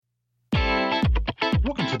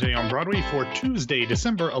Day on Broadway for Tuesday,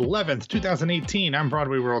 December 11th, 2018. I'm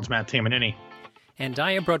Broadway World's Matt Tamanini. And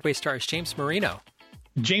I am Broadway Stars James Marino.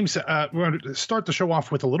 James, we're going to start the show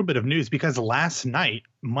off with a little bit of news because last night,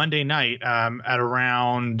 Monday night, at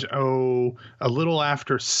around, a little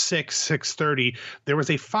after 6:30, there was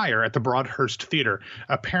a fire at the Broadhurst Theater.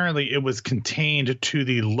 Apparently, it was contained to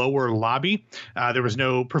the lower lobby. There was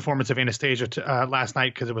no performance of Anastasia last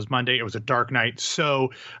night because it was Monday. It was a dark night. So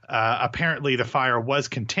apparently, the fire was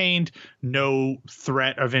contained. No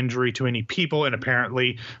threat of injury to any people. And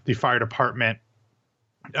apparently, the fire department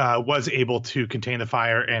was able to contain the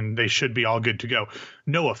fire, and they should be all good to go.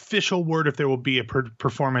 No official word if there will be a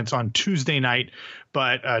performance on Tuesday night,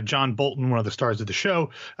 but John Bolton, one of the stars of the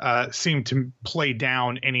show, seemed to play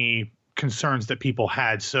down any concerns that people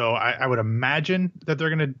had. So I would imagine that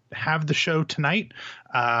they're going to have the show tonight.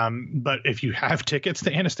 But if you have tickets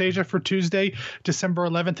to Anastasia for Tuesday, December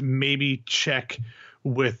 11th, maybe check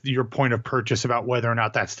with your point of purchase about whether or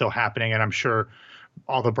not that's still happening. And I'm sure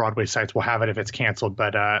all the Broadway sites will have it if it's canceled,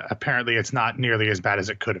 but apparently it's not nearly as bad as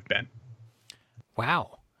it could have been.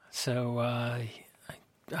 Wow. So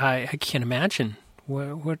I can't imagine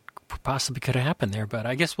what possibly could have happened there, but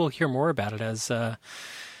I guess we'll hear more about it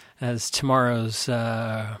as tomorrow's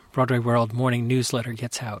Broadway World morning newsletter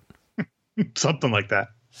gets out. Something like that.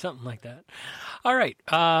 Something like that. All right.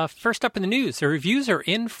 First up in the news, the reviews are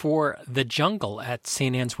in for The Jungle at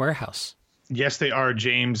St. Anne's Warehouse. Yes, they are,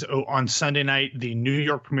 James. On Sunday night, the New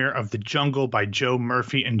York premiere of The Jungle by Joe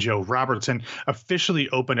Murphy and Joe Robertson officially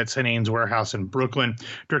opened at St. Anne's Warehouse in Brooklyn.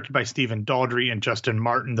 Directed by Stephen Daldry and Justin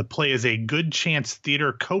Martin, the play is a Good Chance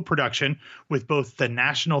Theater co-production with both the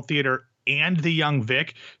National Theater and the Young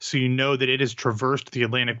Vic, so you know that it has traversed the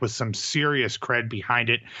Atlantic with some serious cred behind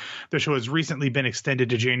it. The show has recently been extended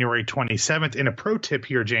to January 27th. And a pro tip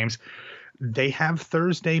here, James, they have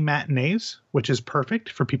Thursday matinees, which is perfect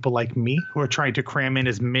for people like me who are trying to cram in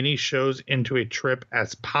as many shows into a trip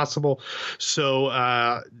as possible. So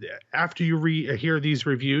after you hear these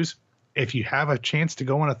reviews, if you have a chance to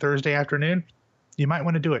go on a Thursday afternoon, you might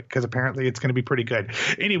want to do it because apparently it's going to be pretty good.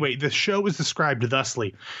 Anyway, the show is described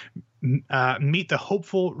thusly. Meet the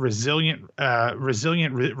hopeful, resilient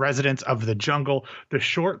residents of the jungle, the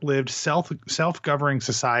short-lived self-governing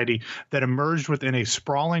society that emerged within a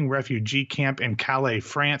sprawling refugee camp in Calais,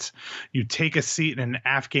 France. You take a seat in an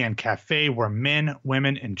Afghan cafe where men,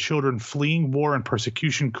 women, and children fleeing war and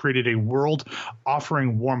persecution created a world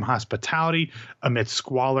offering warm hospitality amidst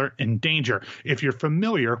squalor and danger. If you're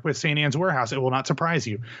familiar with St. Anne's Warehouse, it will not surprise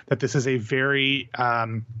you that this is a very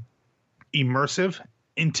immersive,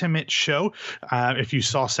 intimate show. If you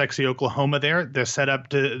saw Sexy Oklahoma there, the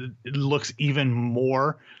setup looks even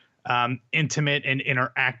more intimate and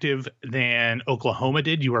interactive than Oklahoma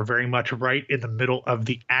did. You are very much right in the middle of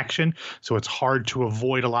the action, so it's hard to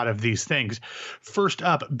avoid a lot of these things. First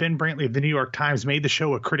up, Ben Brantley of the New York Times made the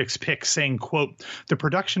show a critic's pick, saying, quote, "The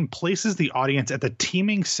production places the audience at the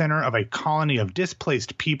teeming center of a colony of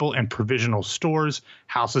displaced people and provisional stores,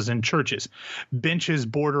 houses, and churches. Benches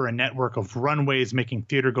border a network of runways, making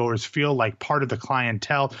theatergoers feel like part of the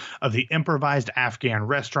clientele of the improvised Afghan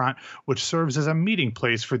restaurant, which serves as a meeting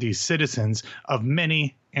place for these citizens of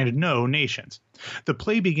many and no nations. The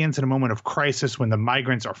play begins in a moment of crisis when the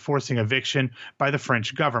migrants are forcing eviction by the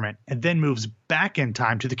French government, and then moves back in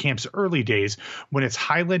time to the camp's early days when its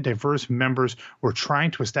highly diverse members were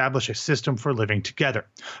trying to establish a system for living together.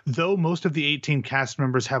 Though most of the 18 cast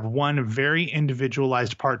members have one very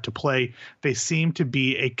individualized part to play, they seem to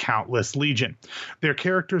be a countless legion. Their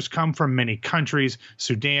characters come from many countries: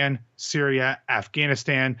 Sudan, Syria,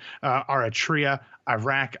 Afghanistan, Eritrea,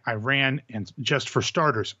 Iraq, Iran, and just for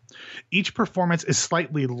starters. Each performance is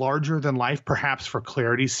slightly larger than life, perhaps for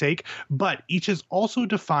clarity's sake, but each is also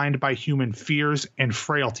defined by human fears and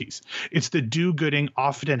frailties. It's the do-gooding,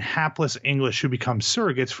 often hapless English who become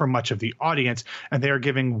surrogates for much of the audience, and they are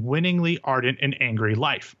giving winningly ardent and angry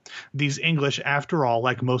life. These English, after all,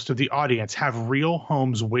 like most of the audience, have real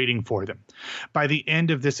homes waiting for them. By the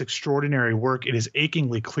end of this extraordinary work, it is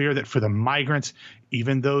achingly clear that for the migrants,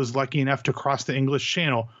 even those lucky enough to cross the English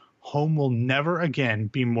Channel, home will never again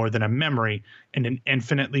be more than a memory and an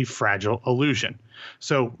infinitely fragile illusion.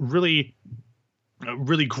 So really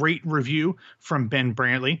great review from Ben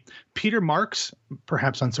Brantley. Peter Marks,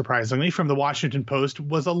 perhaps unsurprisingly, from the Washington Post,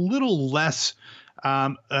 was a little less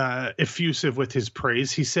effusive with his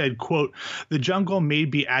praise. He said, quote, "The jungle may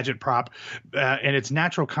be agitprop and its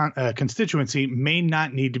natural constituency may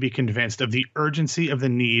not need to be convinced of the urgency of the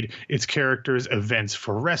need its characters events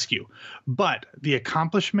for rescue. But the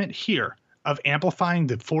accomplishment here of amplifying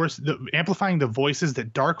the voices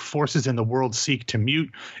that dark forces in the world seek to mute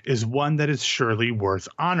is one that is surely worth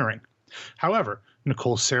honoring. However,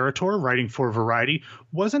 Nicole Sarator, writing for Variety,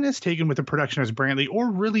 wasn't as taken with the production as Brantley,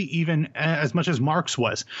 or really even as much as Marks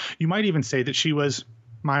was. You might even say that she was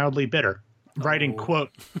mildly bitter. Writing, quote,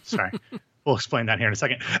 sorry, we'll explain that here in a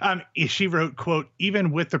second. She wrote, quote,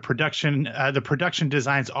 even with the production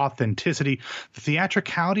design's authenticity, the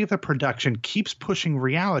theatricality of the production keeps pushing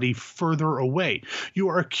reality further away. You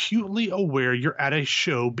are acutely aware you're at a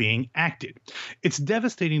show being acted. It's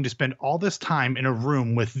devastating to spend all this time in a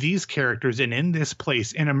room with these characters and in this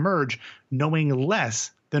place and emerge knowing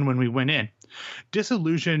less than when we went in.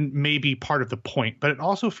 Disillusion may be part of the point, but it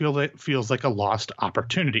also feels like a lost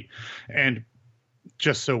opportunity. And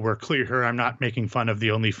just so we're clear here, I'm not making fun of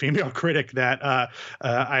the only female critic that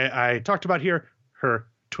I talked about here. Her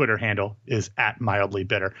Twitter handle is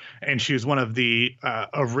 @mildlybitter, and she was one of the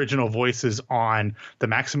original voices on the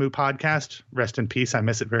Maximu podcast. Rest in peace. I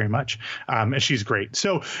miss it very much. And she's great.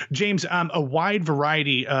 So, James, a wide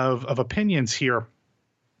variety of opinions here.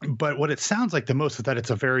 But what it sounds like the most is that it's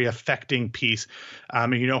a very affecting piece.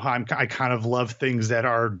 And you know how I kind of love things that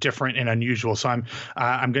are different and unusual. So I'm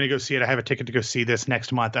going to go see it. I have a ticket to go see this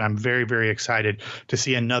next month, and I'm very, very excited to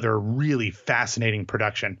see another really fascinating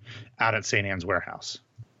production out at St. Anne's Warehouse.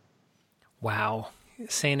 Wow.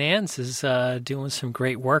 St. Anne's is doing some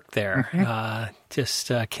great work there,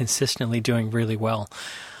 just consistently doing really well.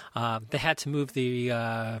 They had to move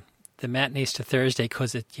the matinees to Thursday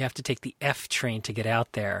because you have to take the F train to get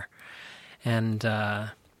out there. And,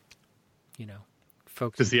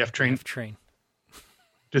 folks... Does the F train...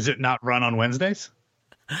 Does it not run on Wednesdays?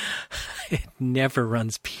 It never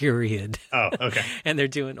runs, period. Oh, okay. And they're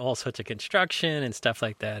doing all sorts of construction and stuff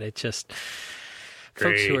like that. It just...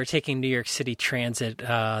 Great. Folks who are taking New York City Transit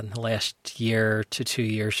in the last year to 2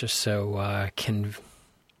 years or so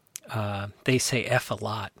they say F a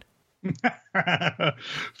lot.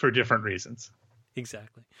 For different reasons.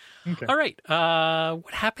 Exactly. Okay. All right.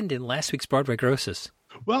 What happened in last week's Broadway grosses?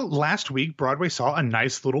 Well, last week, Broadway saw a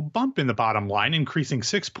nice little bump in the bottom line, increasing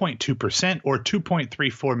 6.2% or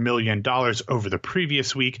 $2.34 million over the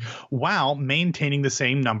previous week, while maintaining the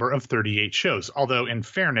same number of 38 shows. Although, in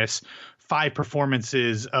fairness, 5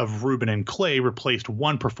 performances of Reuben and Clay replaced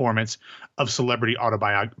 1 performance of Celebrity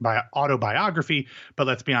Autobiography, but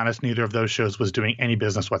let's be honest, neither of those shows was doing any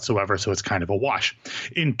business whatsoever, so it's kind of a wash.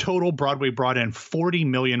 In total, Broadway brought in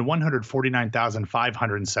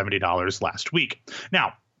 $40,149,570 last week.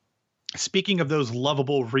 Now, speaking of those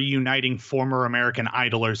lovable reuniting former American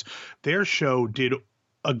idlers, their show did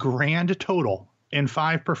a grand total in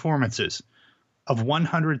 5 performances of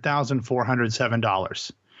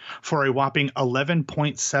 $100,407. For a whopping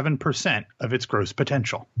 11.7% of its gross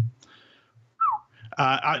potential.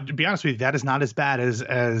 To be honest with you, that is not as bad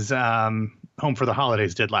as Home for the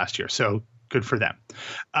Holidays did last year. So good for them.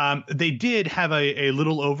 They did have a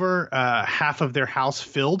little over half of their house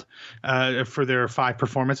filled for their 5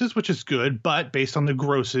 performances, which is good. But based on the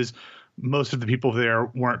grosses, most of the people there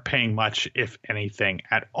weren't paying much, if anything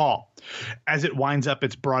at all. As it winds up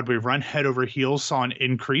its Broadway run, Head Over Heels saw an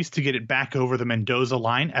increase to get it back over the Mendoza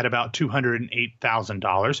line at about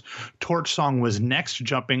 $208,000. Torch Song was next,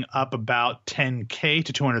 jumping up about $10K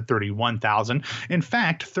to $231,000. In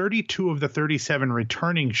fact, 32 of the 37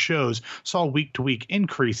 returning shows saw week-to-week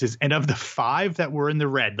increases, and of the 5 that were in the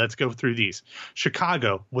red, let's go through these.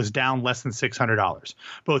 Chicago was down less than $600.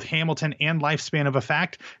 Both Hamilton and Lifespan of a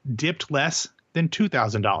Fact dipped less than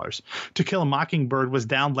 $2,000. To Kill a Mockingbird was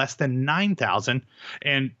down less than $9,000,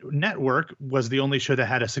 and Network was the only show that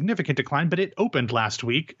had a significant decline, but it opened last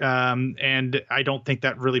week, and I don't think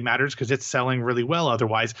that really matters because it's selling really well.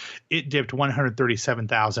 Otherwise, it dipped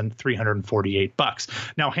 $137,348.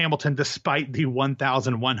 Now, Hamilton, despite the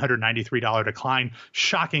 $1,193 decline,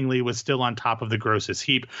 shockingly was still on top of the grosses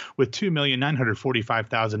heap with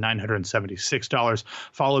 $2,945,976,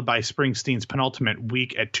 followed by Springsteen's penultimate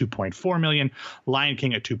week at $2.4 million. Lion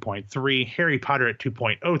King at $2.3, Harry Potter at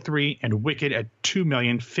 $2.03, and Wicked at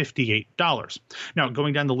 $2,058. Now,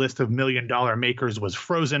 going down the list of $1 million makers was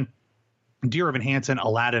Frozen, Dear Evan Hansen,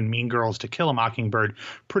 Aladdin, Mean Girls, To Kill a Mockingbird,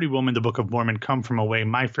 Pretty Woman, The Book of Mormon, Come From Away,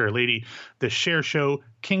 My Fair Lady, The Cher Show,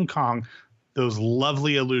 King Kong, those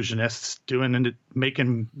lovely illusionists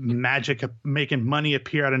making magic, making money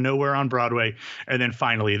appear out of nowhere on Broadway, and then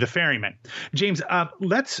finally The Ferryman. James, I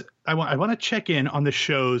want to check in on the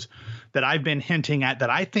shows that I've been hinting at that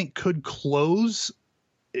I think could close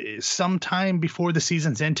sometime before the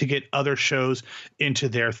season's end to get other shows into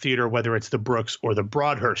their theater, whether it's the Brooks or the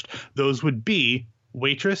Broadhurst. Those would be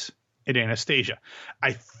Waitress, and Anastasia.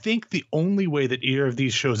 I think the only way that either of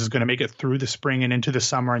these shows is going to make it through the spring and into the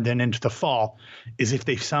summer and then into the fall is if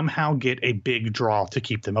they somehow get a big draw to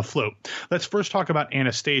keep them afloat. Let's first talk about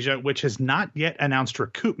Anastasia, which has not yet announced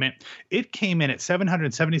recoupment. It came in at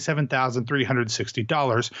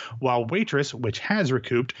 $777,360, while Waitress, which has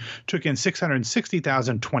recouped, took in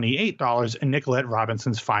 $660,028 in Nicolette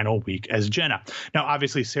Robinson's final week as Jenna. Now,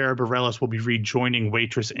 obviously, Sarah Bareilles will be rejoining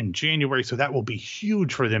Waitress in January, so that will be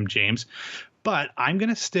huge for them, James. But I'm going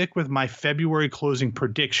to stick with my February closing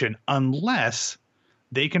prediction unless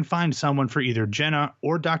they can find someone for either Jenna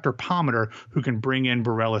or Dr. Pomatter who can bring in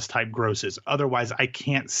Bareilles type grosses. Otherwise, I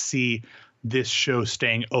can't see this show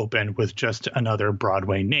staying open with just another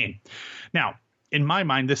Broadway name. Now, in my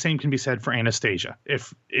mind, the same can be said for Anastasia.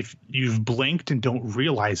 If you've blinked and don't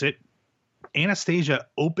realize it, Anastasia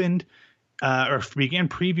opened or began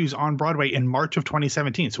previews on Broadway in March of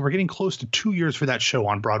 2017. So we're getting close to 2 years for that show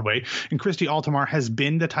on Broadway. And Christy Altomare has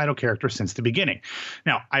been the title character since the beginning.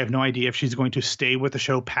 Now, I have no idea if she's going to stay with the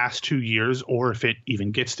show past 2 years or if it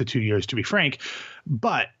even gets to 2 years, to be frank.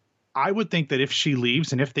 But I would think that if she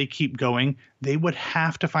leaves and if they keep going, they would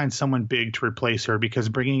have to find someone big to replace her, because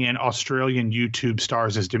bringing in Australian YouTube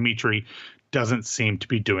stars as Dimitri doesn't seem to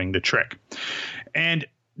be doing the trick. And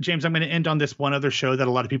James, I'm going to end on this one other show that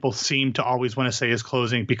a lot of people seem to always want to say is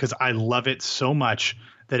closing, because I love it so much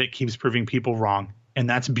that it keeps proving people wrong. And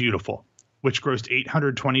that's Beautiful, which grossed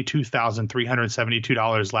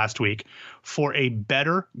 $822,372 last week for a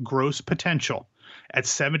better gross potential at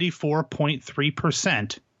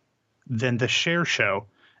 74.3% than the Cher show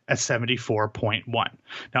at 74.1.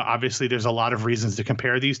 Now, obviously, there's a lot of reasons to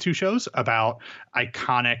compare these two shows about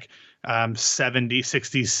iconic 70s,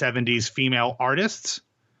 60s, 70s female artists.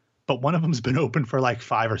 But one of them's been open for like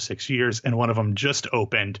 5 or 6 years, and one of them just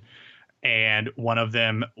opened. And one of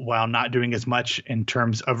them, while not doing as much in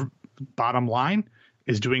terms of bottom line,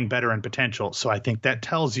 is doing better in potential. So I think that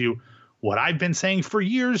tells you what I've been saying for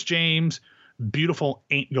years, James. Beautiful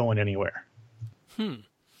ain't going anywhere. Those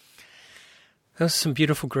are some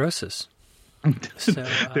beautiful grosses. So,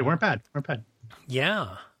 they weren't bad.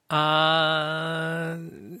 Yeah.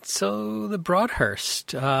 So the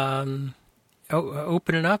Broadhurst,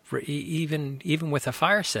 opening up even with a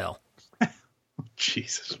fire sale.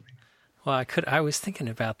 Jesus. Well, I was thinking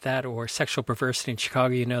about that, or Sexual Perversity in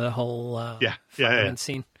Chicago. You know, the whole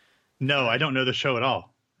scene. No, I don't know the show at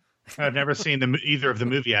all. I've never seen either of the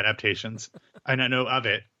movie adaptations. I don't know of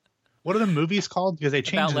it. What are the movies called? Because they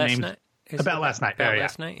changed the names. About Last Night. About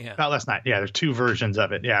Last Night, yeah. About Last Night. Yeah, there's 2 versions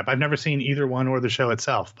of it. Yeah, but I've never seen either one or the show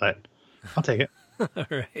itself, but I'll take it.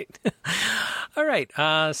 All right.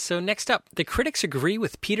 So next up, the critics agree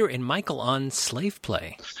with Peter and Michael on Slave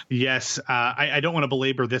Play. Yes. I don't want to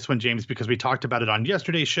belabor this one, James, because we talked about it on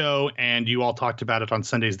yesterday's show, and you all talked about it on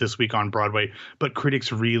Sundays this week on Broadway. But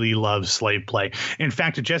critics really love Slave Play. In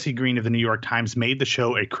fact, Jesse Green of the New York Times made the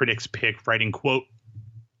show a critic's pick, writing, quote,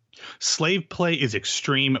 "Slave Play is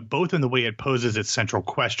extreme, both in the way it poses its central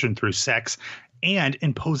question through sex and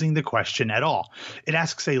in posing the question at all. It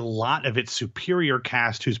asks a lot of its superior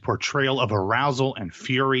cast, whose portrayal of arousal and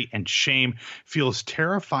fury and shame feels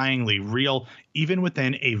terrifyingly real, even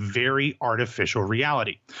within a very artificial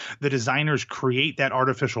reality. The designers create that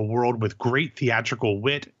artificial world with great theatrical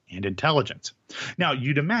wit and intelligence." Now,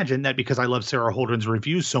 you'd imagine that because I love Sarah Holden's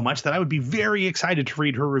reviews so much that I would be very excited to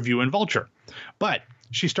read her review in Vulture. But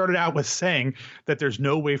she started out with saying that there's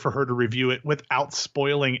no way for her to review it without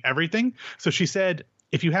spoiling everything. So she said,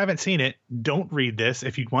 if you haven't seen it, don't read this.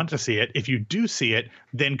 If you want to see it, if you do see it,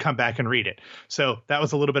 then come back and read it. So that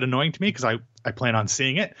was a little bit annoying to me because I plan on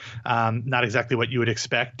seeing it. Not exactly what you would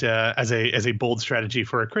expect as a bold strategy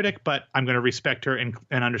for a critic, but I'm going to respect her and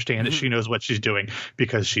understand that she knows what she's doing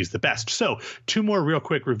because she's the best. So 2 more real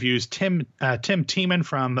quick reviews. Tim Tiemann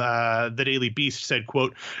from the Daily Beast said,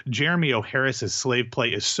 quote, "Jeremy O'Harris's Slave Play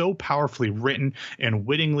is so powerfully written and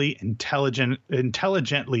wittingly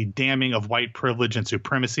intelligently damning of white privilege and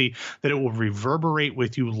supremacy that it will reverberate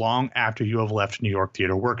with you long after you have left New York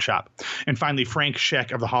Theater Workshop." And finally, Frank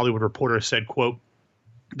Scheck of The Hollywood Reporter said, quote,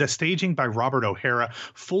 "The staging by Robert O'Hara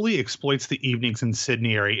fully exploits the evening's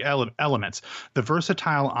incendiary elements. The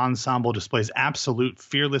versatile ensemble displays absolute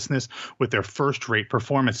fearlessness with their first-rate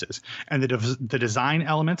performances, and the design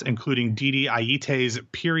elements, including Didi Aite's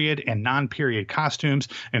period and non-period costumes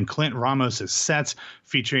and Clint Ramos's sets,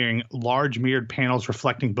 featuring large mirrored panels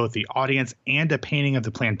reflecting both the audience and a painting of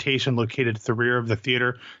the plantation located at the rear of the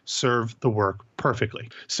theater, serve the work perfectly."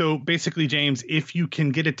 So basically, James, if you can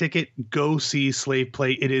get a ticket, go see Slave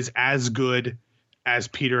Play. It is as good as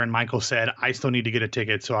Peter and Michael said, I still need to get a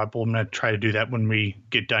ticket, so I'm going to try to do that when we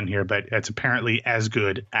get done here. But it's apparently as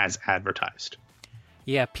good as advertised.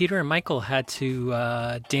 Yeah, Peter and Michael had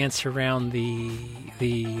to dance around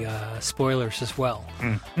the spoilers as well.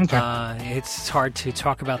 Okay. It's hard to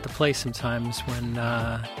talk about the play sometimes when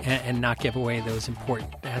and not give away those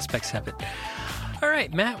important aspects of it. All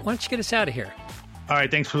right, Matt, why don't you get us out of here? All right,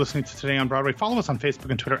 thanks for listening to Today on Broadway. Follow us on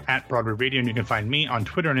Facebook and Twitter at Broadway Radio, and you can find me on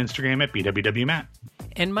Twitter and Instagram at BWWMatt.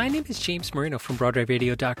 And my name is James Marino from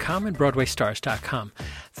BroadwayRadio.com and BroadwayStars.com.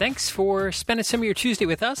 Thanks for spending some of your Tuesday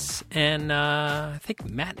with us, and I think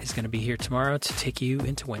Matt is going to be here tomorrow to take you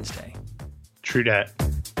into Wednesday. True dat.